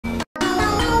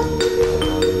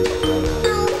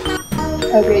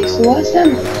Okay, so last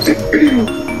time I couldn't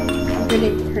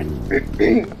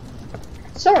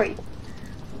sorry,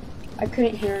 I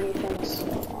couldn't hear anything,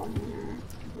 so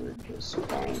we're just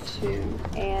going to,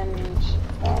 and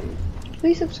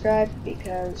please subscribe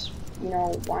because, you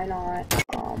know, why not,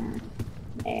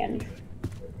 and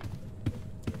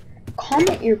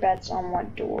comment your bets on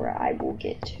what door I will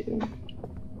get to,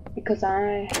 because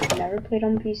I have never played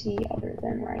on PC other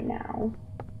than right now.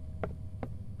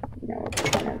 You know, it's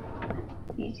kind of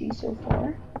easy so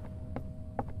far.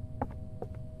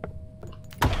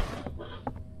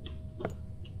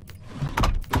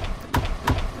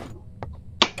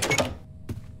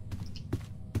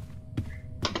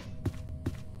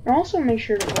 And also make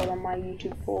sure to vote on my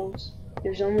YouTube polls.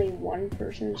 There's only one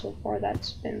person so far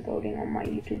that's been voting on my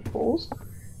YouTube polls.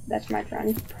 That's my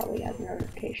friend. He probably has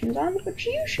notifications on, but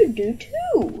you should do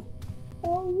too.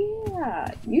 Oh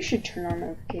yeah, you should turn on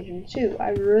notifications too. I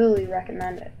really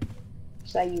recommend it,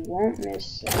 so that you won't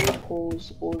miss any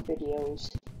polls or videos.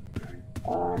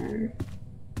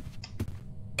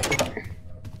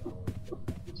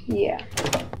 Yeah.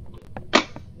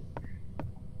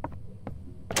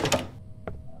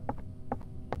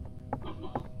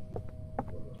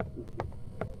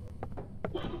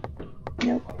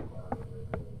 Nope.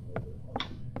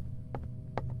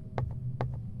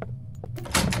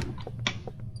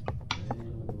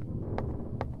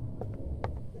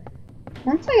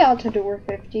 Once I got to door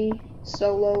 50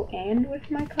 solo and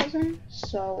with my cousin,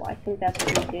 so I think that's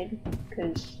pretty good,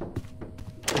 because,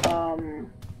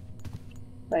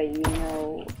 but you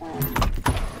know,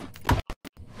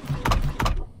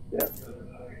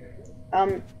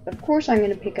 of course I'm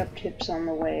gonna pick up tips on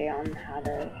the way on how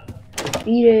to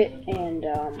beat it, and,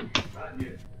 I'm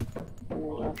gonna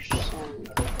watch some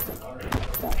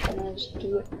professionals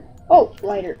do it. Oh,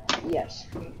 lighter, yes.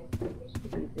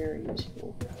 This would be very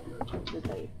useful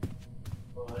today.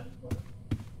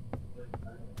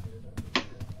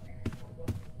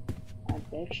 I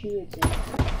bet you it's in.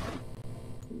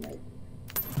 Nope.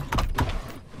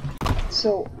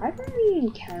 So, I've only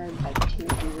encountered like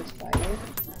Timothy the Spider,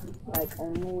 like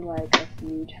only like a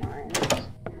few times.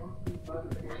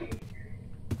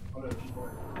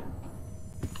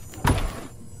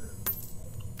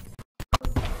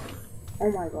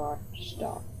 Oh my god,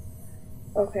 stop.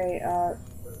 Okay,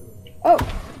 oh!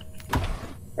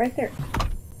 Right there.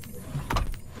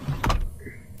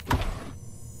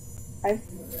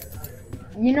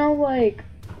 You know, like,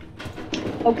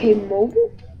 okay,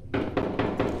 mobile?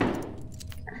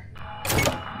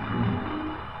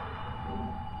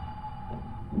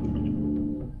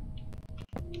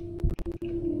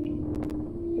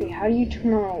 Wait, how do you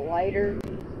turn on a lighter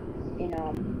in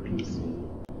PC?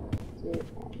 Is it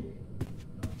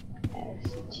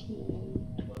ST?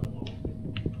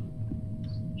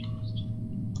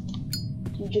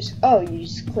 You just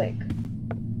click.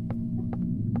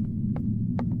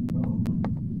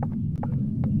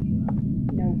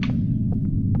 Nope.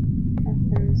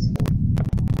 Nothing's.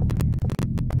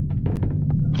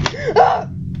 Ah!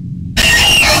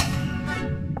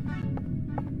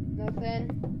 Nothing.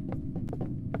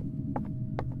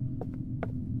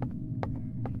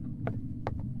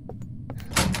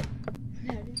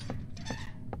 That is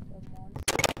the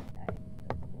monster that I'm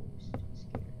the most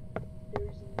scared of.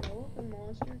 There's no other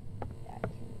monster that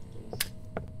can replace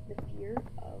the fear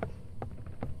of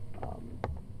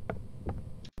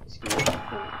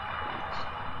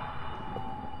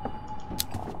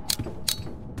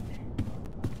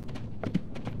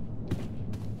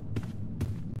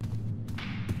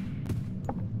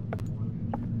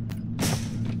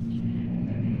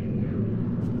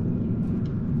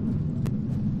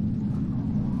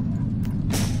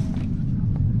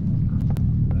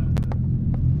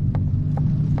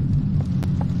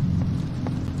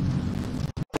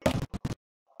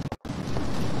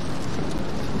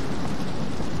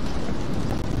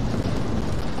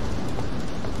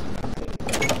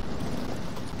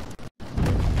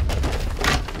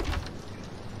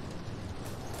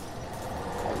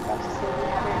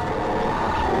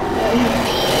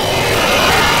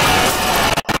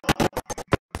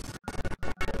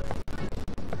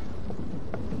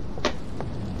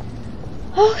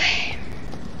okay.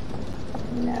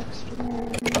 Next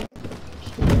one.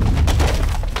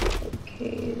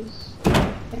 Okay.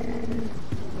 And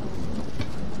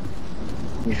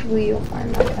usually you'll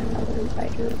find like another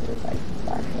lighter or like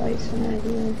flashlights in right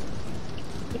here.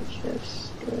 Let's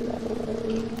just go that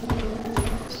away and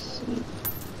let's see.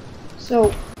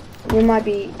 So you might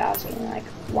be asking like,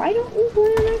 why don't you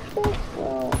play on Xbox?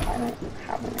 Well, I don't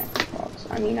have an Xbox.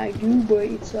 I mean I do, but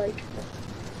it's like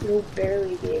you'll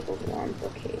barely be able to run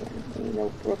Brookhaven. And you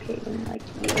know Brookhaven, like,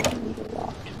 you don't need a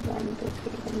lot to run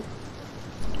Brookhaven.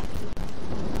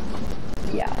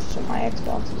 Yeah, so my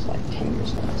Xbox is like 10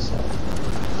 years old, so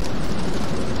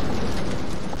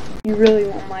you really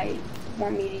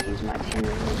want me to use my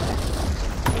 10-year-old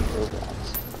Xbox in Roblox.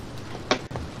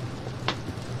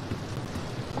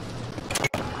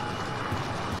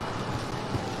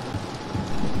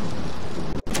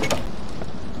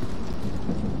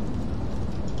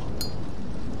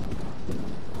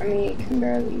 I mean, it can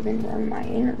barely even run my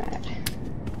internet.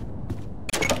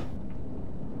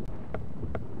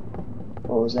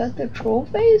 Oh, was that the troll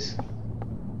phase?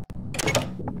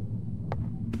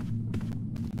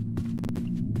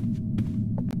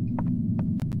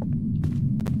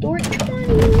 Door 20!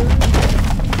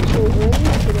 So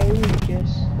earlier today we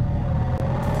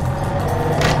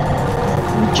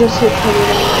just hit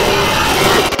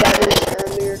 29 subscribers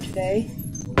earlier today.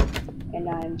 And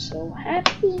I'm so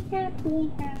happy, happy,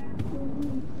 happy.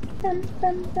 Dum,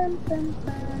 dum, dum, dum,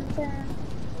 dum, dum.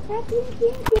 Happy, happy,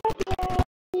 happy,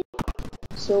 happy.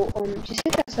 So, just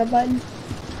hit that sub button.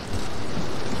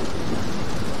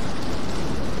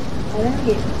 I want to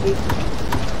get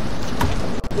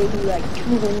maybe like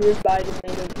 200 by the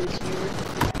end of this year.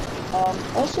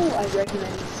 Also, I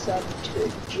recommend sub to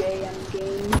JM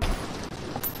Games.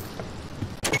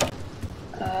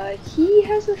 He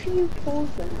has a few polls,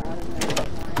 but not a lot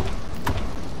of mine.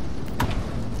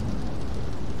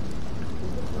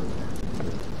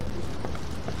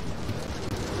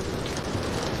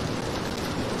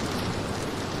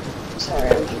 Sorry,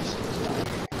 I'm just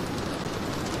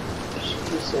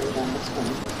sitting on this one.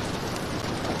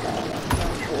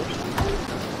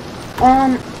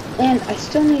 And I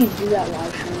still need to do that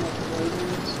live stream with the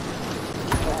Ravens.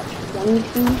 Watch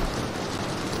 22.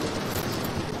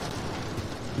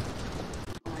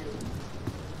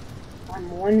 I'm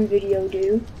one video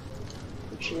due,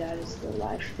 which that is the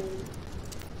live stream.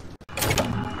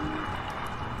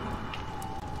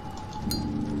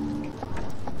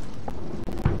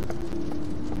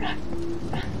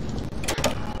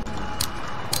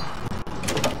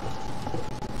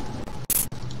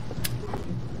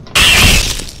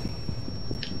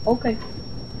 Okay.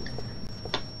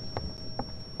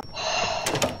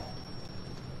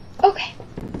 Okay.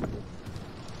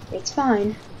 It's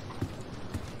fine.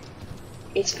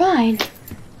 It's fine.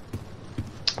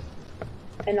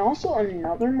 And also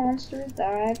another monster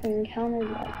that I've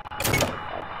encountered like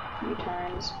a few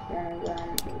times. One of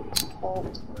them is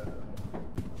called.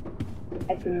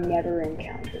 I've never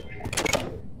encountered him.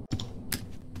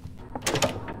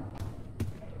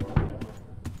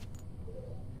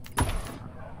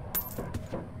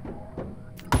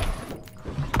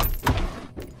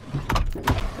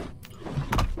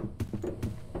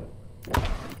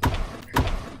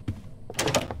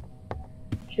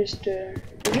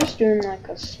 We're just doing like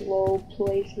a slow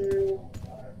playthrough.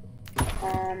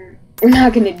 We're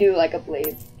not gonna do like a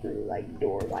playthrough like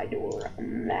door by door.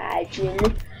 Imagine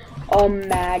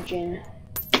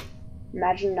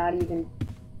not even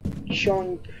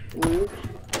showing proof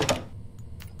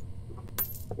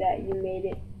that you made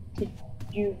it. Did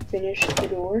you finish the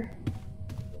door?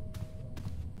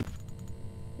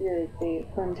 The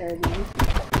entire game.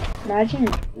 Imagine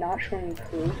not showing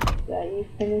proof that you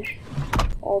finished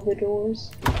all the doors.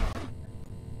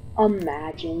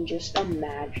 Imagine, just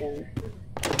imagine.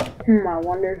 I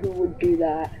wonder who would do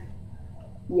that.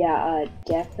 Yeah,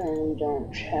 definitely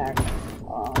don't check.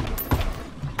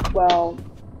 Well,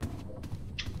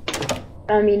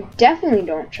 I mean, definitely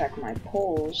don't check my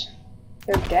polls.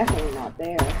 They're definitely not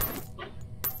there.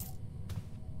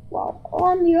 Well,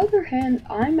 on the other hand,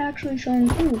 I'm actually showing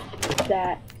proof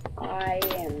that I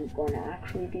am going to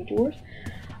actually do doors.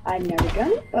 I've never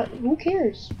done it, but who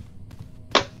cares?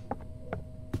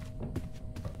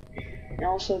 And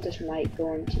also, this might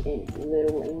go into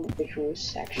little individual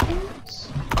sections.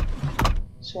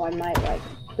 So I might like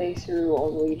play through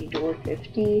all the way to door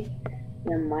 50, and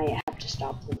then might have to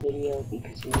stop the video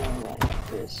because, you know, like,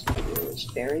 this video is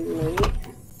very late.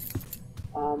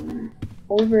 Or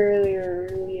earlier,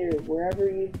 wherever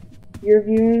you're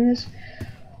viewing this.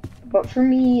 But for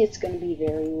me, it's gonna be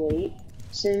very late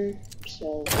soon,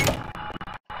 so.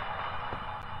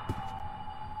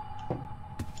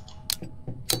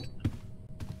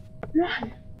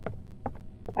 Run!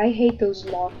 I hate those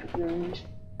locked rooms.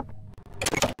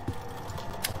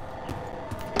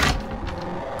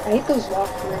 I hate those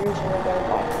locked rooms where they're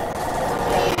locked.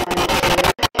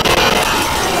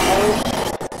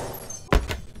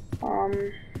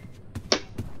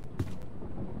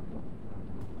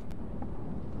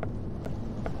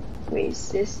 Wait, is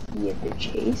this the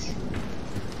chase?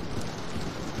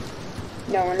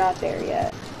 No, we're not there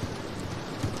yet.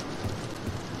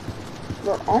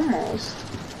 We're almost.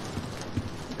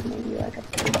 Maybe like a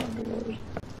few more doors.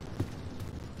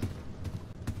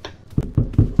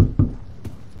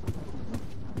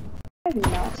 I've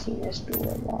not seen this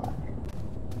door a lot.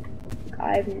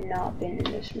 I've not been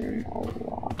in this room a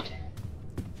lot.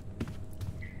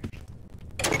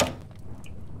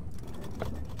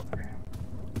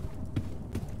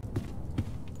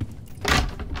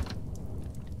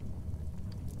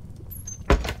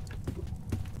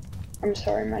 I'm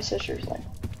sorry, my sister's like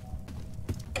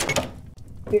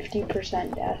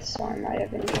 50% deaf, so I might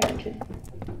have inherited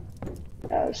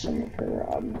some of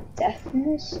her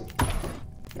deafness.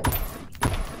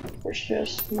 It's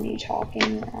just me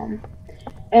talking,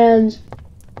 and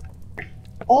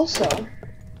also,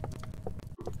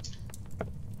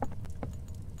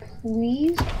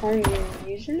 please comment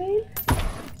your username,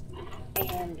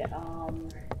 and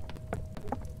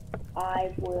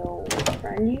I will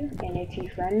friend you, and if you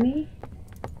friend me,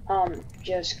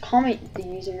 just comment the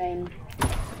username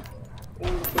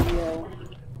in the video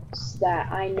so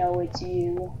that I know it's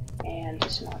you, and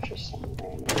it's not just some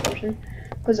random person.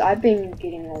 Because I've been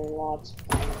getting a lot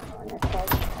of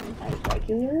requests on my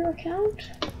regular account.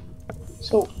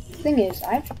 So, the thing is,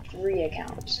 I have 3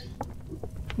 accounts.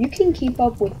 You can keep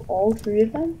up with all 3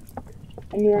 of them,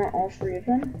 and you want all 3 of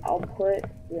them, I'll put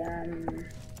them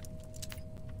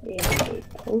in a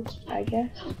post, I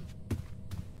guess.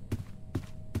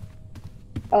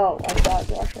 Oh, I thought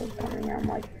Russia was coming here. I'm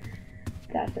like,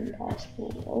 that's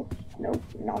impossible. Oh, nope,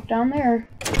 not down there.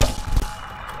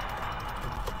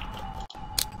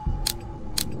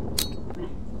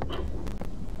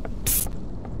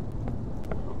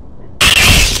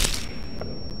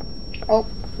 Oh,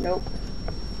 nope.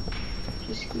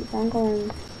 Just keep on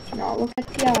going. Do not look at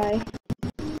the eye.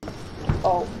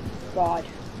 Oh, God.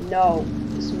 No.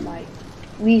 This is my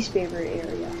least favorite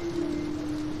area.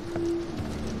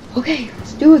 Okay,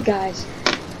 let's do it, guys.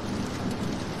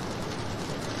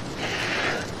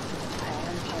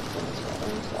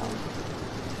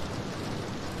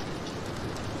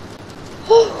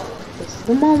 This is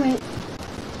the moment.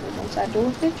 Almost at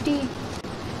door 50.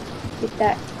 Get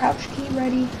that crouch key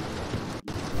ready.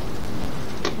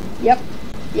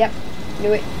 Yep,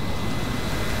 knew it.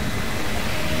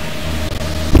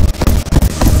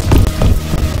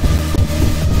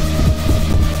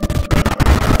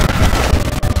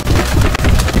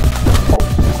 Oh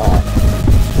God.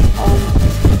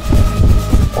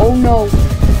 Oh no.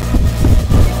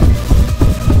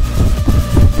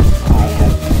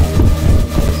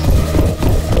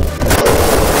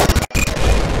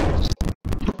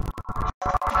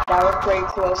 That was pretty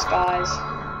close, guys.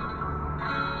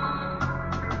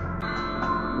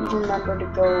 Remember to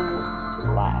go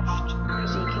left,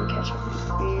 because you can catch up.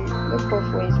 Look both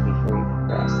ways before you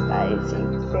press. That is a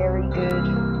very good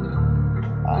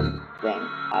thing.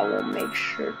 I will make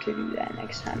sure to do that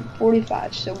next time.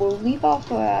 45. So we'll leave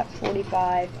off at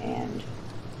 45 and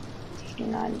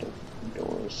 59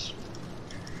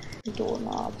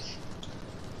 doorknobs.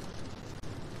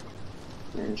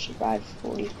 And survived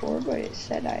 44, but it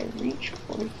said I reached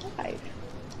 45.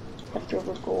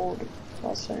 Leftover gold.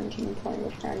 Plus 17 point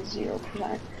with friends,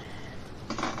 0%.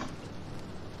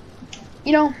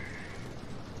 You know,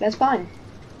 that's fine.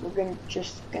 We're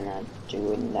just gonna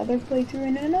do another playthrough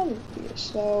in another video.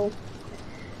 So,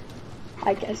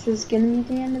 I guess this is gonna be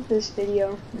the end of this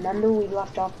video. Remember, we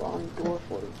left off on door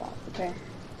 45, okay?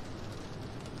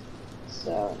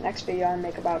 So, next video I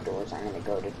make about doors, I'm gonna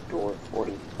go to door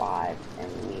 45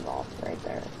 and leave off right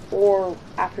there. Or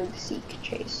after the Seek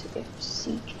Chase, if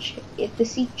the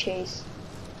Seek Chase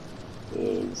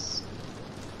is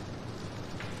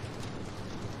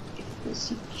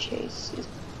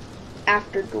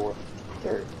after door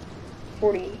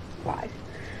 45.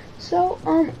 So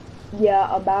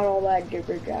yeah, about all that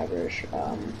gibber jabberish.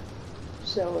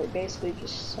 So it basically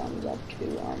just sums up to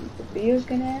the video's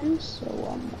gonna end.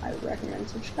 So I recommend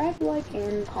subscribe, like,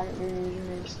 and comment your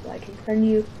usernames so I can friend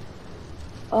you.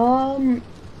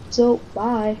 So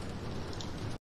bye.